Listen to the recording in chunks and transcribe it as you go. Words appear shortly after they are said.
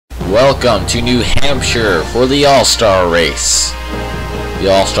Welcome to New Hampshire for the All-Star Race.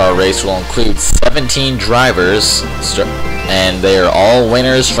 The All-Star Race will include 17 drivers, and they are all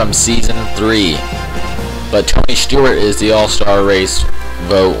winners from Season 3. But Tony Stewart is the All-Star Race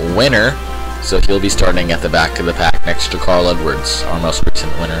vote winner, so he'll be starting at the back of the pack next to Carl Edwards, our most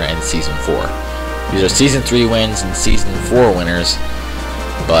recent winner in Season 4. These are Season 3 wins and Season 4 winners.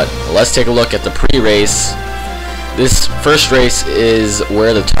 But let's take a look at the pre-race. This first race is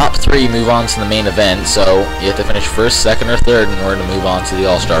where the top 3 move on to the main event, so you have to finish first, second, or third in order to move on to the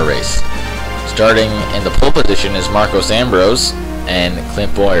All-Star Race. Starting in the pole position is Marcos Ambrose and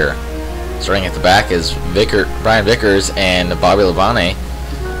Clint Boyer. Starting at the back is Brian Vickers and Bobby Labonte.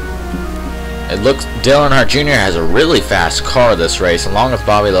 It looks Dale Earnhardt Jr. has a really fast car this race, along with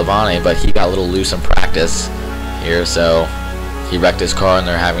Bobby Labonte, but he got a little loose in practice here, so he wrecked his car, and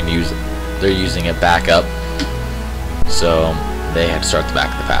they're using it back up. So they have to start the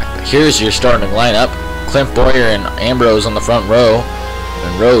back of the pack. But here's your starting lineup: Clint Boyer and Ambrose on the front row.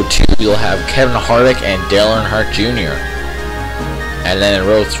 In row 2, you'll have Kevin Harvick and Dale Earnhardt Jr. And then in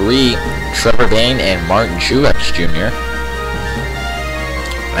row 3, Trevor Bayne and Martin Truex Jr.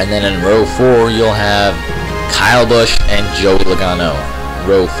 And then in row 4, you'll have Kyle Busch and Joey Logano. In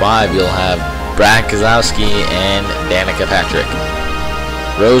row 5, you'll have Brad Keselowski and Danica Patrick.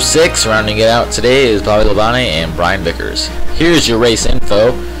 Row 6, rounding it out today, is Bobby Labonte and Brian Vickers. Here's your race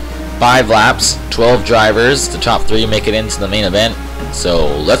info. 5 laps, 12 drivers. The top 3 make it into the main event. So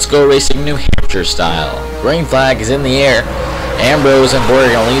let's go racing New Hampshire style. Green flag is in the air. Ambrose and Boyer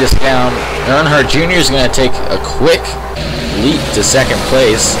are going to lead us down. Earnhardt Jr. is going to take a quick leap to second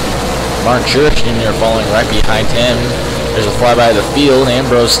place. Martin Truex Jr. following right behind him. There's a flyby of the field.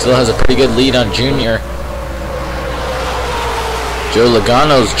 Ambrose still has a pretty good lead on Jr. Joe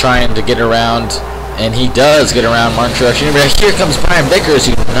Logano's trying to get around, and he does get around Martin Truex Jr. But here comes Brian Vickers,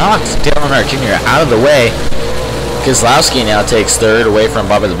 who knocks Dale Earnhardt Jr. out of the way. Keselowski now takes third away from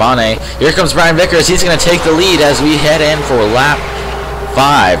Bobby Labonte. Here comes Brian Vickers. He's going to take the lead as we head in for lap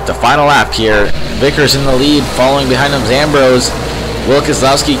 5, the final lap here. Vickers in the lead. Following behind him is Ambrose. Will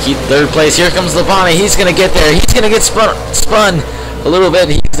Keselowski keep third place? Here comes Labonte. He's going to get there. He's going to get spun a little bit.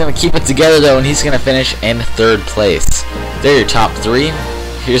 He's going to keep it together, though, and he's going to finish in third place. There are your top 3.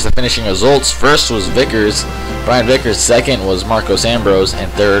 Here's the finishing results. First was Vickers, Brian Vickers. Second was Marcos Ambrose,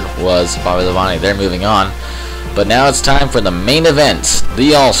 and third was Bobby Labonte. They're moving on. But now it's time for the main event,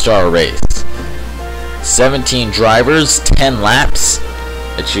 the All-Star Race. 17 drivers, 10 laps.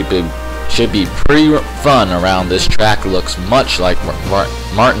 It should be pretty fun around this track. It looks much like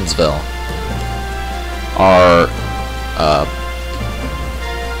Martinsville. Our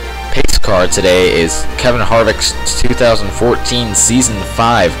pace car today is Kevin Harvick's 2014 Season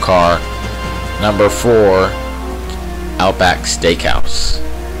 5 car, number 4, Outback Steakhouse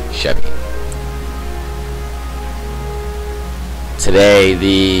Chevy. Today,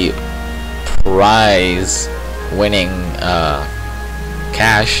 the prize winning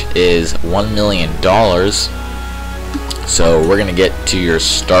cash is $1 million. So we're going to get to your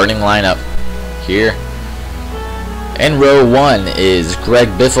starting lineup here. In row 1 is Greg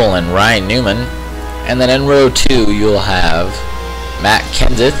Biffle and Ryan Newman. And then in row 2, you'll have Matt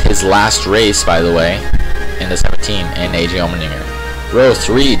Kenseth, his last race, by the way, in the 17, and AJ Allmendinger. Row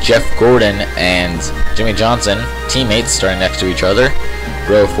 3, Jeff Gordon and Jimmy Johnson, teammates starting next to each other.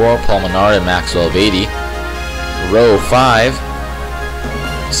 Row 4, Paul Menard and Maxwell Beatty. Row 5,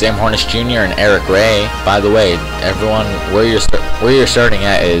 Sam Hornish Jr. and Eric Ray. By the way, everyone, where you're starting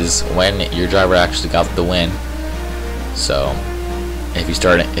at is when your driver actually got the win. So if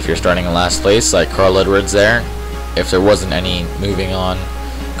you're starting in last place, like Carl Edwards there, if there wasn't any moving on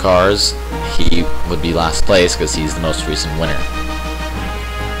cars, he would be last place because he's the most recent winner.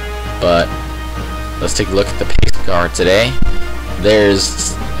 But let's take a look at the pace car today.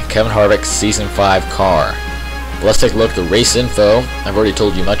 There's Kevin Harvick's Season 5 car. Let's take a look at the race info. I've already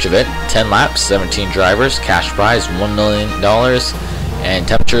told you much of it. 10 laps, 17 drivers, cash prize $1 million, and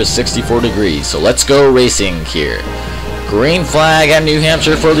temperature is 64 degrees. So let's go racing here. Green flag at New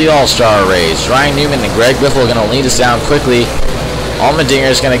Hampshire for the All-Star Race. Ryan Newman and Greg Biffle are going to lead us down quickly.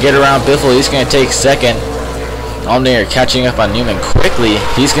 Allmendinger is going to get around Biffle. He's going to take second. Allmendinger catching up on Newman quickly.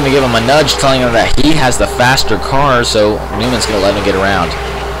 He's going to give him a nudge, telling him that he has the faster car, so Newman's going to let him get around.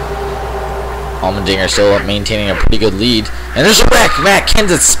 Allmendinger still maintaining a pretty good lead. And there's a wreck! Matt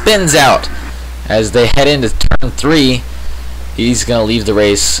Kenseth spins out as they head into turn 3. He's going to leave the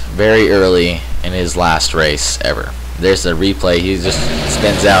race very early in his last race ever. There's the replay. He just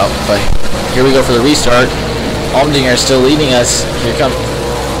spins out. But here we go for the restart. Allmendinger is still leading us. Here comes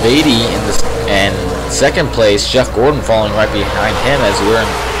Beatty and second place. Jeff Gordon following right behind him as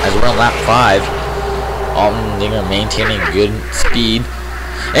we're on lap 5. Allmendinger maintaining good speed.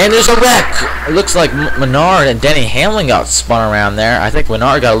 And there's a wreck! It looks like Menard and Denny Hamlin got spun around there. I think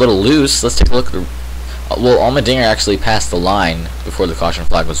Menard got a little loose. Let's take a look at the... Well, Allmendinger actually passed the line before the caution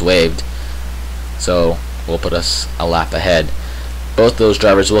flag was waved. So, we'll put us a lap ahead. Both those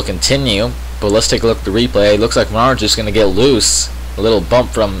drivers will continue, but let's take a look at the replay. It looks like Menard's just going to get loose. A little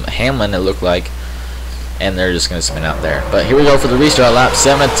bump from Hamlin, it looked like. And they're just going to spin out there. But here we go for the restart lap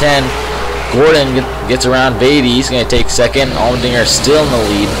 7 of 10. Gordon gets around Beatty. He's going to take second. Allmendinger still in the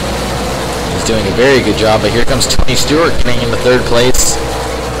lead. He's doing a very good job. But here comes Tony Stewart getting into third place.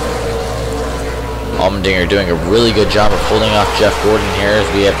 Allmendinger doing a really good job of holding off Jeff Gordon here as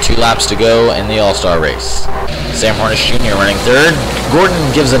we have 2 laps to go in the All-Star race. Sam Hornish Jr. running third. Gordon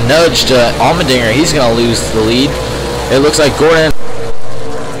gives a nudge to Allmendinger. He's going to lose the lead. It looks like Gordon